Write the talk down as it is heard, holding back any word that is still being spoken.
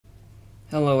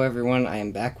Hello everyone, I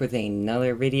am back with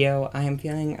another video. I am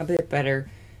feeling a bit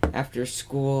better after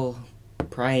school,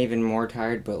 probably even more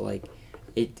tired, but like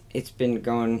it's been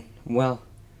going well,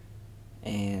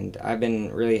 and I've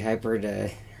been really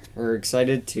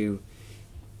excited to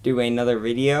do another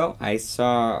video. I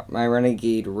saw my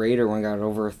Renegade Raider one got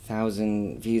over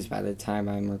 1,000 views by the time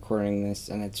I'm recording this,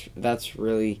 and that's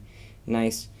really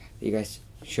nice that you guys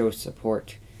show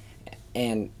support.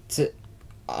 And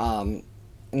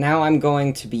now I'm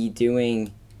going to be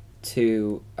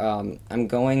I'm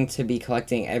going to be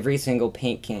collecting every single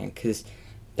paint can, because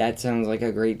that sounds like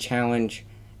a great challenge,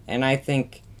 and I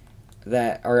think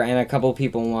that, and a couple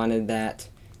people wanted that,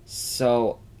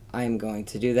 so I'm going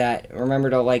to do that. Remember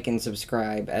to like and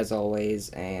subscribe as always,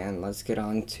 and let's get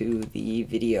on to the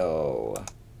video.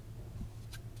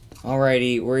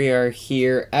 Alrighty, we are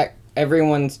here at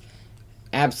everyone's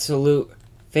absolute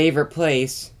favorite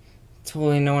place.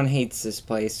 Totally no one hates this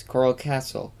place, Coral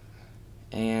Castle.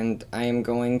 And I am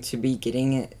going to be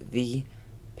getting the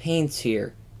paints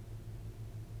here.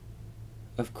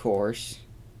 Of course.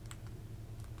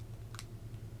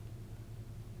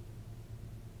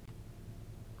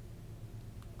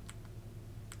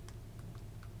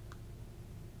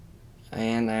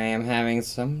 And I am having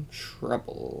some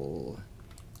trouble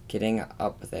getting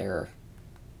up there.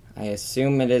 I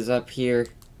assume it is up here.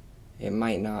 It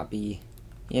might not be.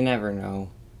 You never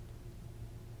know.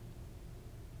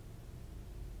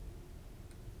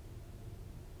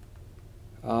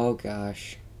 Oh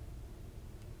gosh.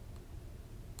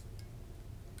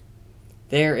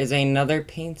 There is another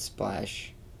paint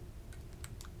splash.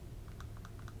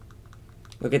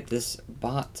 Look at this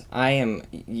bot. I am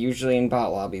usually in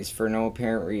bot lobbies for no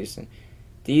apparent reason.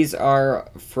 These are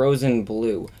frozen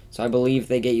blue, so I believe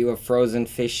they get you a frozen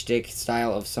fish stick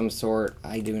style of some sort.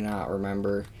 I do not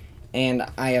remember. And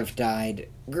I have died.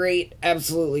 Great,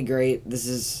 absolutely great. This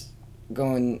is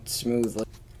going smoothly.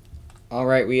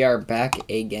 Alright, we are back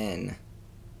again.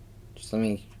 Just let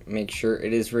me make sure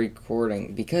it is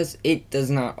recording, because it does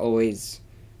not always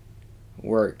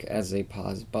work as a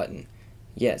pause button.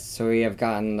 Yes, so we have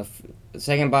gotten the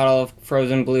second bottle of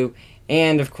frozen blue,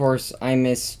 and of course I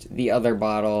missed the other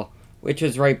bottle, which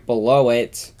was right below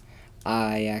it.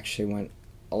 I actually went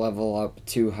a level up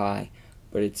too high,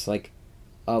 but it's like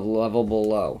a level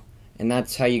below, and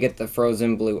that's how you get the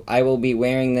frozen blue. I will be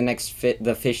wearing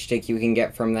the fish stick you can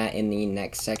get from that in the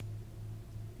next section.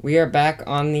 We are back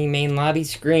on the main lobby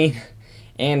screen,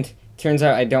 and turns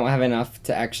out I don't have enough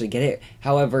to actually get it.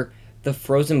 However, the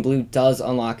frozen blue does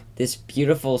unlock this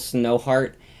beautiful snow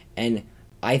heart, and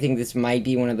I think this might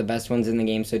be one of the best ones in the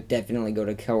game, so definitely go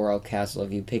to Coral Castle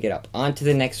if you pick it up. On to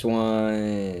the next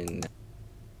one.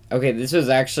 Okay, this was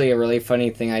actually a really funny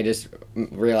thing I just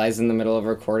realized in the middle of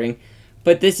recording.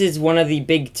 But this is one of the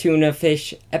big tuna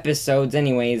fish episodes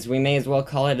anyways. We may as well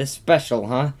call it a special,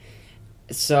 huh?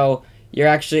 So, you're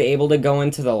actually able to go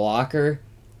into the locker.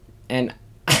 And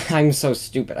I'm so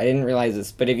stupid. I didn't realize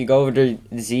this. But if you go over to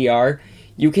ZR,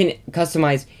 you can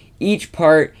customize each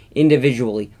part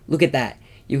individually. Look at that.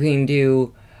 You can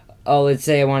do, let's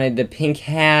say I wanted the pink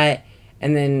hat,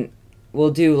 and then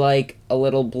we'll do like a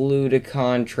little blue to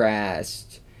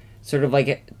contrast, sort of like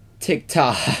a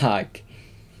TikTok,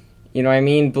 you know what I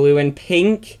mean, blue and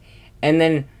pink, and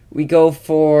then we go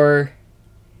for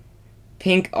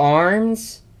pink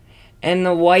arms, and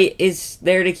the white is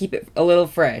there to keep it a little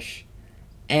fresh,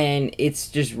 and it's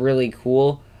just really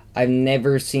cool. I've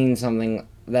never seen something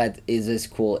that is this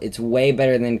cool. It's way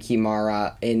better than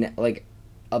Kimara in like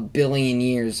a billion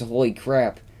years. Holy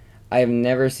crap, I have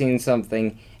never seen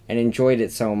something and enjoyed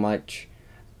it so much.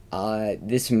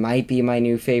 This might be my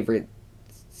new favorite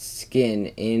skin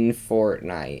in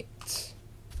Fortnite.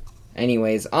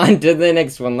 Anyways, on to the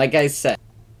next one. Like I said,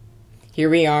 here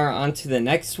we are on to the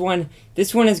next one.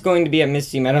 This one is going to be at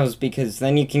Misty Meadows, because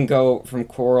then you can go from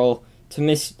Coral to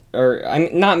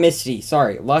not Misty,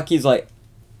 sorry, Lucky's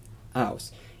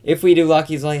Lighthouse. If we do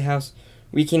Lucky's Lighthouse,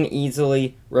 we can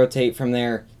easily rotate from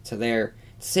there to there,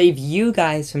 save you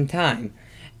guys some time.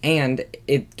 And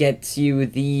it gets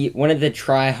you one of the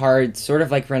try-hards, sort of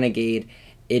like Renegade.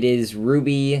 It is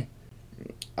Ruby,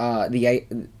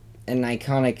 an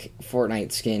iconic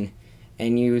Fortnite skin.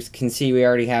 And you can see we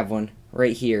already have one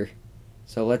right here.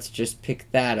 So let's just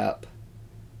pick that up,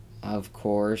 of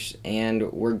course.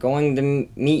 And we're going to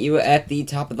meet you at the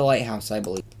top of the lighthouse, I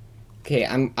believe. Okay,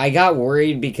 I got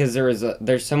worried because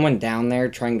there's someone down there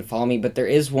trying to follow me, but there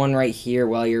is one right here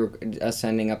while you're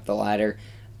ascending up the ladder.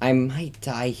 I might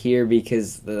die here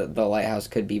because the lighthouse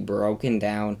could be broken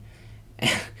down,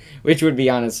 which would be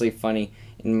honestly funny,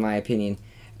 in my opinion.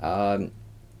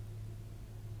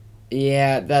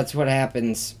 Yeah, that's what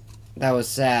happens. That was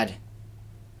sad.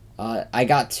 I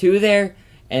got 2 there,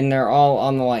 and they're all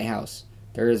on the lighthouse.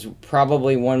 There's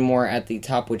probably one more at the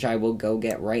top, which I will go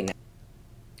get right now.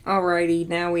 Alrighty,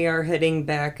 now we are heading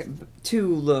back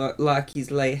to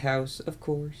Lockie's lighthouse, of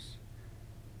course.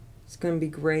 It's gonna be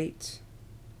great.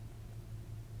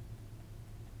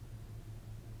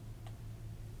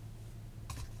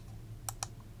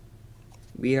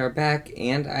 We are back,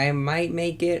 and I might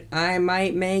make it. I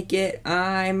might make it.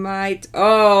 I might.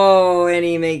 Oh, and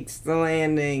he makes the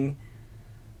landing.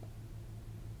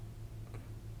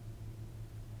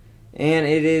 And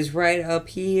it is right up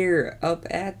here, up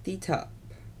at the top.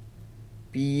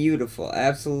 Beautiful,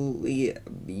 absolutely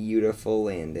beautiful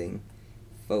landing,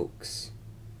 folks.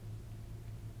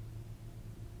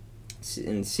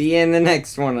 And see you in the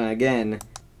next one again.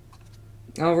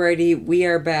 Alrighty, we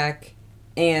are back,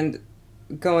 and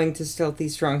going to Stealthy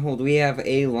Stronghold. We have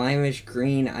a limeish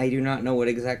green. I do not know what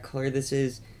exact color this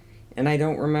is, and I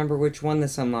don't remember which one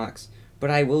this unlocks,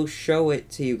 but I will show it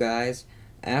to you guys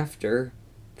after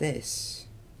this.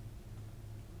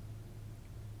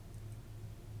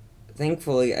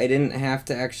 Thankfully, I didn't have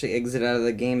to actually exit out of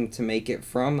the game to make it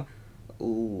from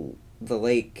the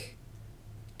lake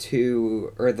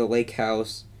to, or the lake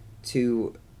house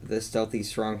to the Stealthy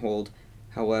Stronghold.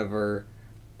 However,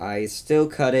 I still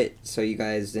cut it so you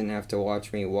guys didn't have to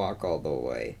watch me walk all the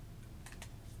way.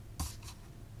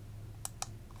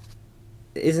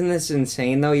 Isn't this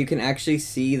insane though? You can actually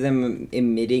see them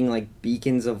emitting like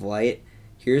beacons of light.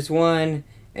 Here's one,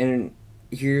 and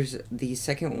here's the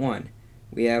second one.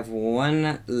 We have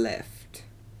one left.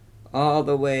 All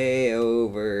the way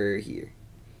over here.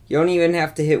 You don't even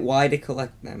have to hit Y to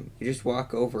collect them. You just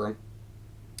walk over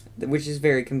them. Which is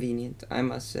very convenient, I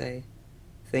must say.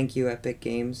 Thank you, Epic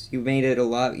Games. You made it a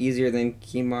lot easier than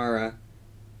Kimara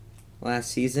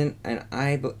last season, and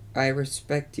I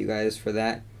respect you guys for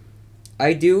that.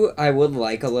 I would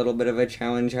like a little bit of a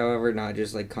challenge, however, not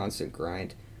just like constant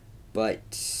grind. But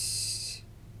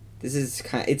it's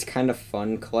kind of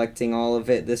fun collecting all of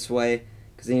it this way,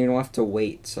 because then you don't have to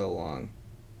wait so long.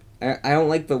 I don't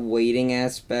like the waiting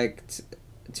aspect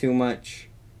too much.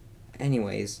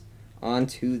 Anyways, on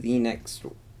to the next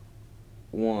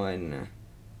one.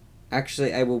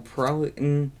 Actually, I will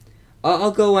probably...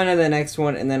 I'll go on to the next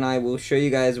one, and then I will show you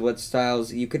guys what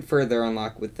styles you could further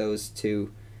unlock with those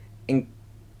 2.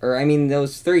 Or, I mean,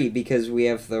 those 3, because we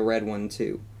have the red one,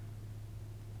 too.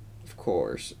 Of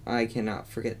course. I cannot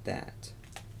forget that.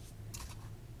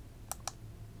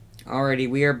 Alrighty,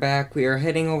 we are back. We are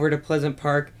heading over to Pleasant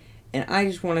Park, and I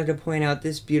just wanted to point out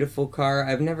this beautiful car.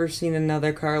 I've never seen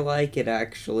another car like it,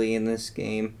 actually, in this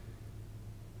game.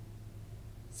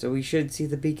 So we should see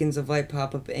the beacons of light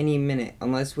pop up any minute,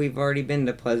 unless we've already been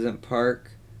to Pleasant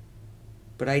Park.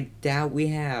 But I doubt we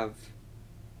have.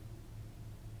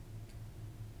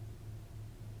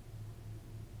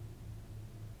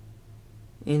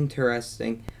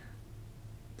 Interesting.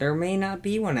 There may not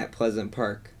be one at Pleasant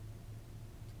Park.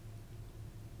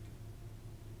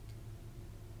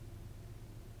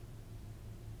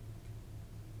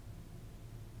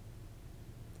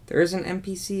 There is an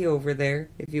NPC over there,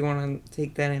 if you want to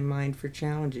take that in mind for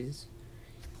challenges.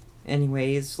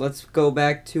 Anyways, let's go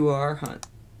back to our hunt.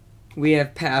 We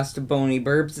have passed Boney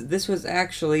Burbs. This was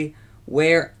actually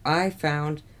where I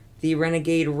found the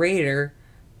Renegade Raider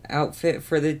outfit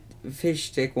for the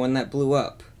Fishtick one that blew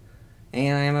up.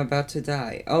 And I am about to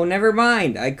die. Oh, never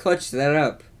mind! I clutched that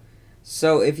up.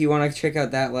 So, if you want to check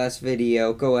out that last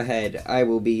video, go ahead. I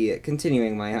will be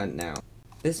continuing my hunt now.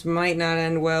 This might not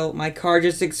end well. My car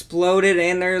just exploded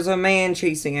and there's a man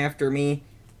chasing after me.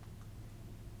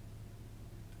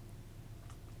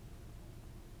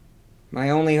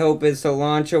 My only hope is to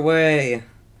launch away.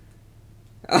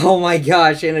 Oh my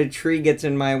gosh, and a tree gets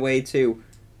in my way too.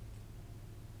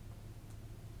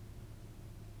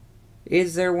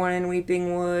 Is there one in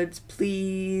Weeping Woods?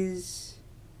 Please.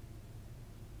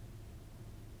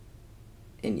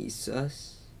 Any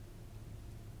sus?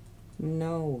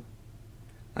 No.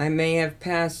 I may have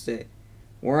passed it.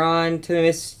 We're on to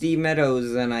Misty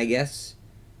Meadows then, I guess.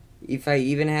 If I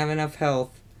even have enough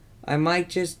health. I might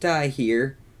just die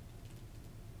here.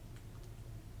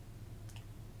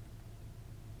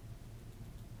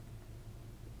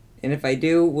 And if I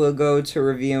do, we'll go to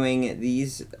reviewing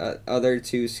these other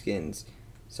 2 skins.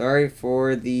 Sorry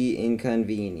for the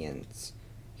inconvenience.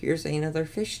 Here's another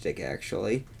Fishtick,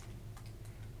 actually.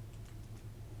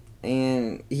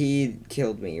 And he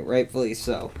killed me, rightfully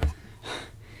so.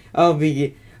 I'll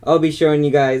be showing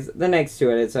you guys the next 2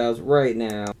 edit styles right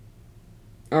now.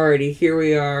 Alrighty, here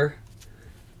we are.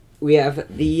 We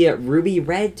have the ruby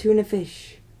red tuna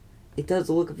fish. It does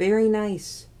look very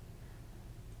nice.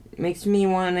 makes me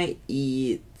want to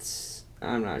eat.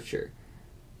 I'm not sure.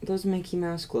 Those Mickey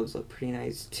Mouse gloves look pretty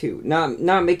nice too. Not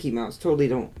Mickey Mouse. Totally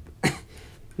don't.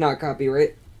 Not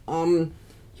copyright.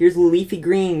 Here's Leafy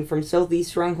Green from Southeast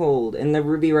Stronghold, and the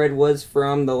Ruby Red was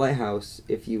from the Lighthouse,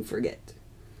 if you forget.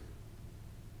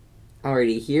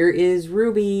 Alrighty, here is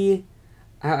Ruby.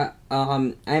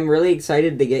 I'm really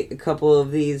excited to get a couple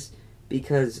of these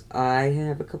because I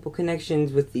have a couple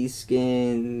connections with these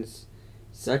skins,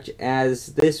 such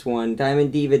as this one.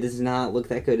 Diamond Diva does not look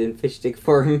that good in Fishtick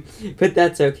form, but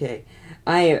that's okay.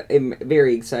 I am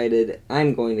very excited.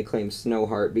 I'm going to claim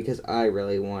Snowheart because I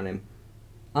really want him.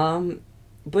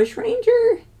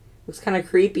 Bushranger looks kind of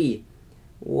creepy.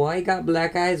 Why got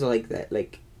black eyes like that?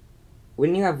 Like,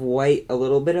 wouldn't you have white, a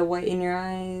little bit of white in your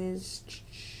eyes?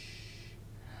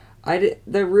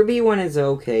 The Ruby one is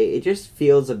okay. It just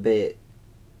feels a bit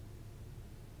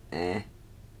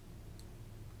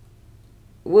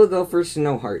We'll go for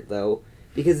Snowheart, though,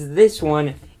 because this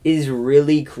one is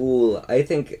really cool. I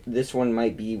think this one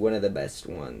might be one of the best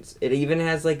ones. It even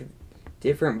has, like,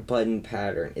 different button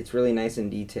pattern. It's really nice and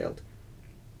detailed.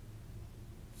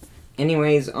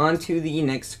 Anyways, on to the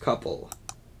next couple.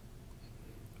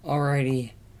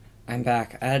 Alrighty, I'm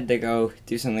back. I had to go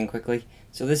do something quickly.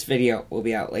 So this video will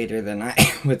be out later than I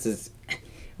was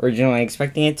originally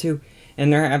expecting it to.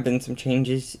 And there have been some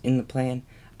changes in the plan.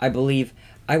 I believe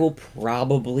I will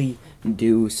probably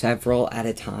do several at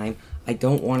a time. I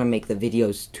don't want to make the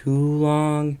videos too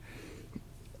long.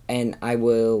 And I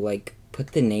will, like, put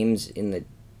the names in the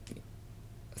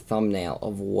thumbnail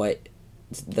of what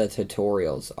the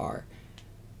tutorials are.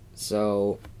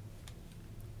 So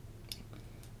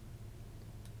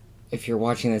if you're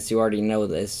watching this, you already know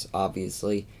this,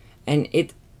 obviously. And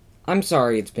I'm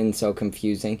sorry it's been so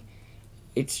confusing.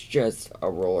 It's just a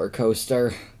roller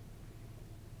coaster.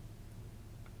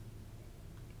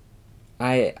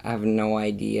 I have no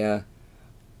idea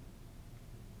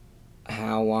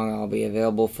how long I'll be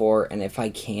available for, and if I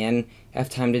can have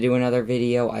time to do another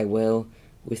video, I will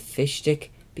with Fishtick,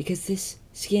 because this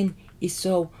skin is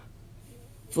so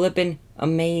flippin'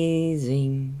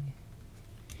 amazing.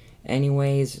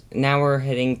 Anyways, now we're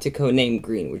heading to Codename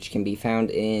Green, which can be found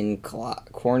in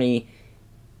Corny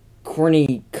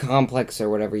Complex, or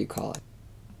whatever you call it.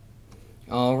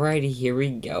 Alrighty, here we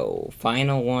go.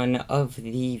 Final one of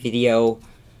the video.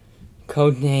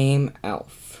 Codename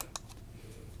Elf.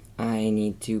 I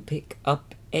need to pick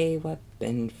up a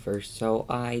weapon first so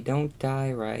I don't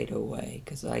die right away,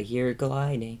 because I hear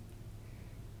gliding.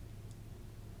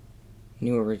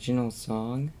 New original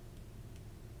song?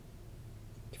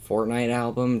 Fortnite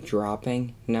album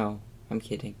dropping? No, I'm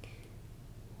kidding.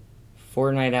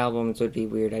 Fortnite albums would be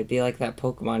weird. I'd be like that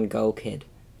Pokemon Go kid.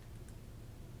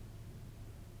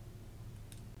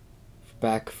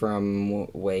 Back from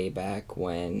way back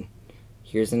when.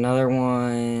 Here's another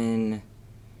one.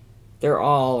 They're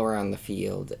all around the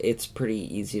field. It's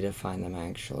pretty easy to find them,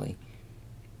 actually.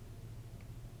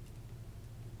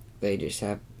 They just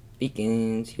have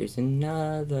beacons. Here's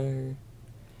another.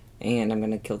 And I'm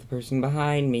gonna kill the person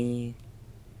behind me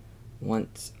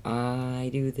once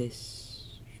I do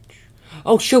this.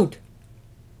 Oh, shoot!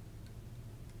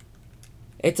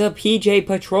 It's a PJ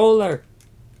Patroller!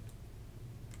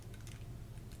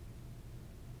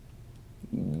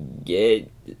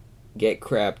 Get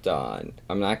crapped on.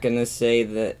 I'm not gonna say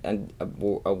that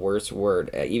a worse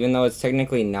word, even though it's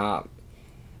technically not.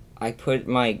 I put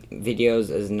my videos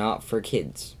as not for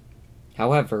kids.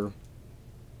 However,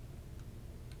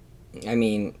 I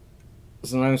mean,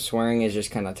 sometimes swearing is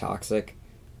just kind of toxic.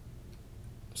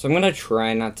 So I'm gonna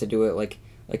try not to do it like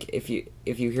if you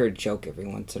hear a joke every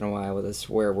once in a while with a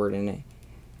swear word in it,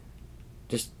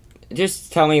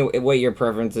 just tell me what your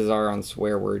preferences are on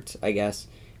swear words, I guess.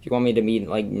 If you want me to be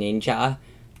like Ninja,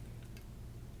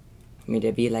 want me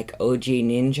to be like OG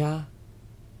Ninja,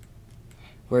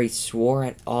 where he swore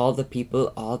at all the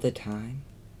people all the time.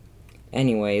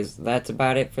 Anyways, that's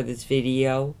about it for this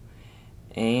video.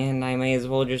 And I may as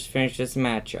well just finish this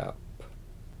matchup.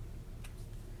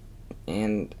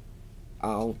 And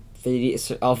I'll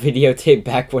videotape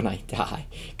back when I die,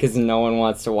 because no one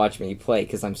wants to watch me play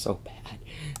because I'm so bad.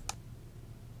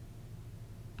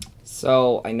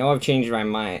 So I know I've changed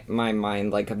my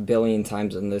mind like a billion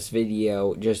times in this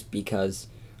video just because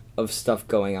of stuff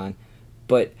going on.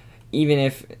 But even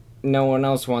if no one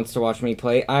else wants to watch me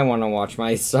play, I want to watch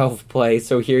myself play.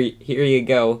 So here you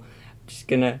go. Just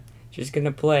gonna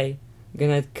play. I'm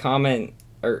gonna comment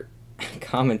or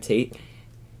commentate.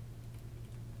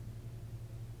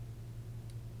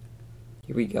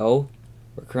 Here we go.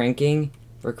 We're cranking.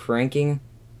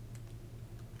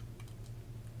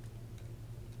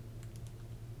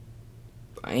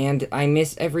 And I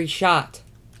miss every shot.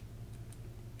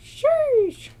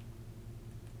 Sheesh.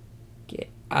 Get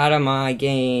out of my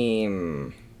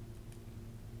game.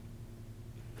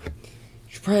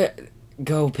 Should probably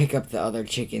go pick up the other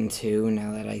chicken too,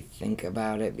 now that I think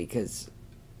about it, because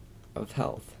of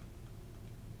health.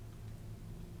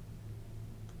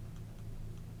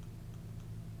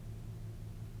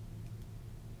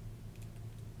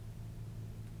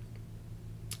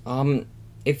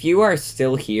 If you are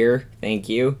still here, thank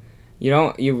you.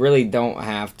 You really don't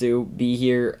have to be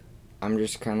here. I'm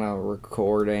just kind of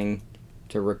recording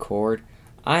to record.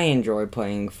 I enjoy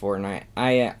playing Fortnite.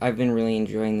 I've been really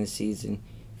enjoying the season.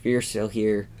 If you're still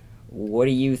here, what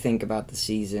do you think about the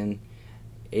season?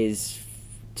 Is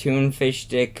Toon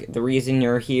Fishtick the reason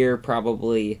you're here?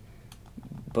 Probably.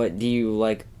 But do you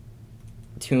like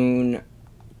Toon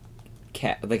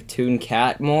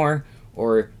Cat more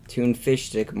or Toon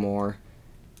Fishtick more?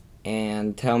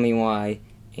 And tell me why.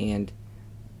 And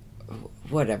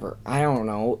whatever. I don't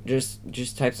know.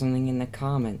 Just type something in the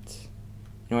comments.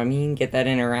 You know what I mean? Get that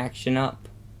interaction up.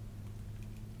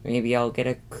 Maybe I'll get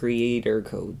a creator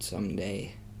code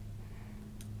someday.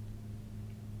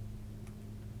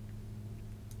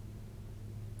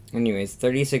 Anyways,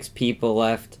 36 people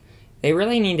left. They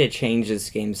really need to change this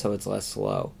game so it's less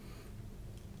slow.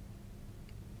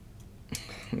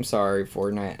 I'm sorry,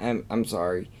 Fortnite. I'm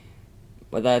sorry.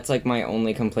 But that's like my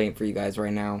only complaint for you guys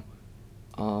right now.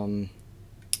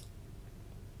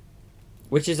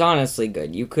 Which is honestly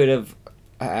good. You could have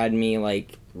had me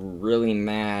like really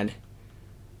mad.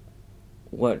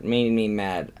 What made me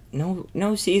mad?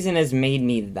 No season has made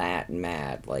me that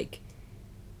mad. Like,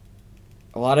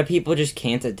 a lot of people just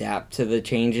can't adapt to the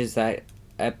changes that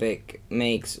Epic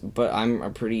makes, but I'm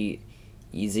a pretty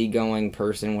easygoing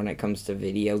person when it comes to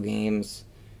video games.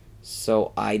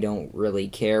 So I don't really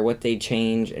care what they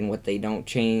change and what they don't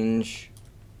change.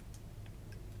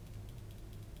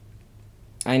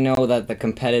 I know that the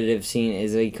competitive scene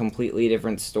is a completely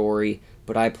different story,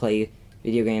 but I play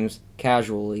video games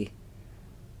casually.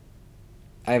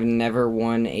 I've never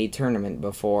won a tournament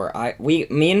before.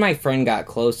 Me and my friend got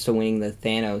close to winning the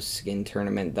Thanos skin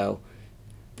tournament though,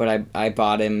 but I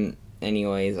bought him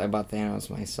anyways. I bought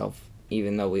Thanos myself,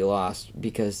 even though we lost,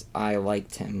 because I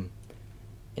liked him.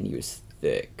 And he was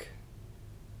thick.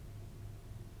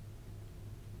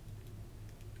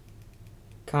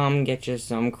 Come get you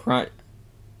some crunch.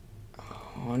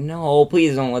 Oh no,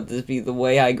 please don't let this be the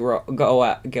way I go.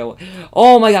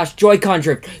 Oh my gosh, Joy-Con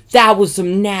drift. That was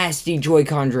some nasty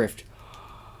Joy-Con drift.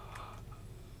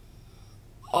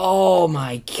 Oh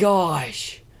my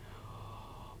gosh.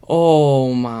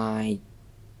 Oh my.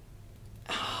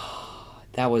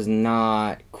 That was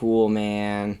not cool,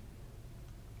 man.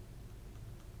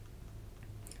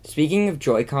 Speaking of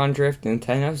Joy-Con drift,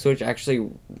 Nintendo Switch actually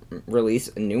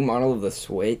released a new model of the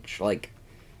Switch. Like,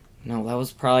 no, that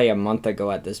was probably a month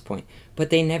ago at this point. But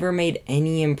they never made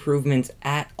any improvements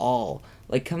at all.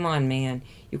 Like, come on, man.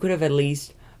 You could have at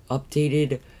least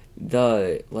updated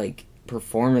the, like,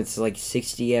 performance to, like,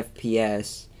 60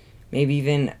 FPS. Maybe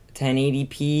even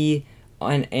 1080p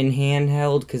in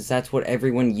handheld, because that's what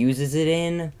everyone uses it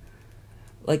in.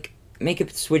 Like, make a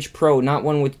Switch Pro, not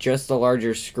one with just a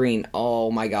larger screen.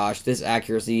 Oh my gosh, this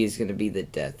accuracy is going to be the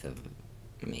death of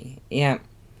me. Yeah.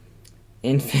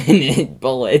 Infinite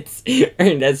bullets.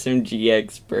 Earned SMG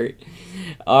expert.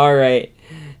 Alright.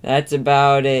 That's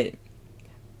about it.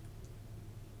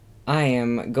 I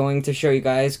am going to show you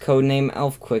guys Codename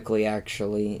Elf quickly,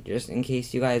 actually. Just in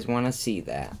case you guys want to see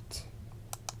that.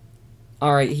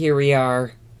 Alright, here we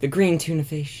are. The green tuna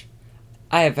fish.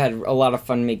 I have had a lot of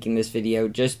fun making this video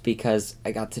just because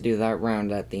I got to do that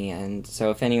round at the end. So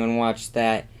if anyone watched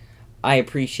that, I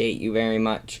appreciate you very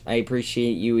much. I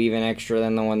appreciate you even extra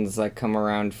than the ones that come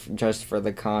around just for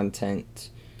the content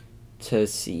to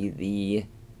see the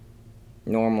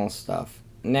normal stuff.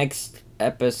 Next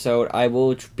episode, I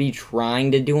will be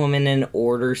trying to do them in an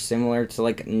order similar to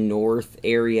like North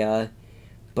area,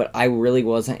 but I really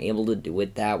wasn't able to do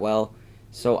it that well.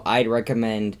 So I'd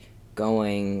recommend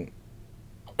going...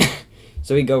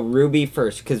 So we go Ruby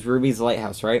first, because Ruby's the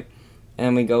lighthouse, right?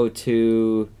 And we go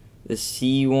to the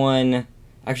C1.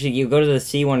 Actually, you go to the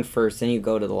C1 first, then you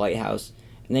go to the lighthouse.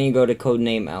 And then you go to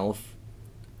Codename Elf.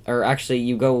 Or actually,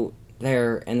 you go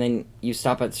there, and then you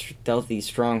stop at Stealthy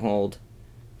Stronghold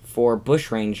for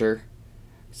bushranger.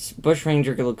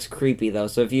 Bushranger looks creepy, though,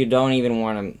 so if you don't even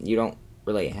want him, you don't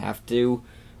really have to.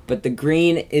 But the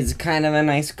green is kind of a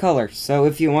nice color, so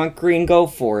if you want green, go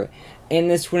for it. And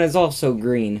this one is also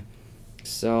green.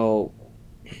 So,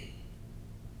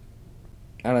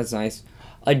 oh, that's nice.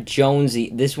 A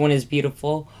Jonesy. This one is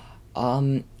beautiful.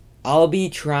 I'll be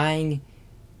trying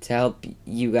to help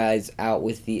you guys out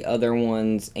with the other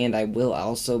ones, and I will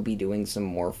also be doing some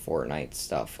more Fortnite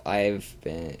stuff. I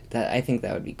think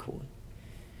that would be cool.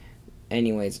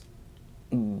 Anyways,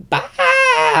 bye.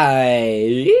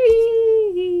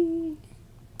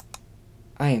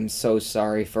 I am so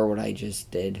sorry for what I just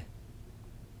did.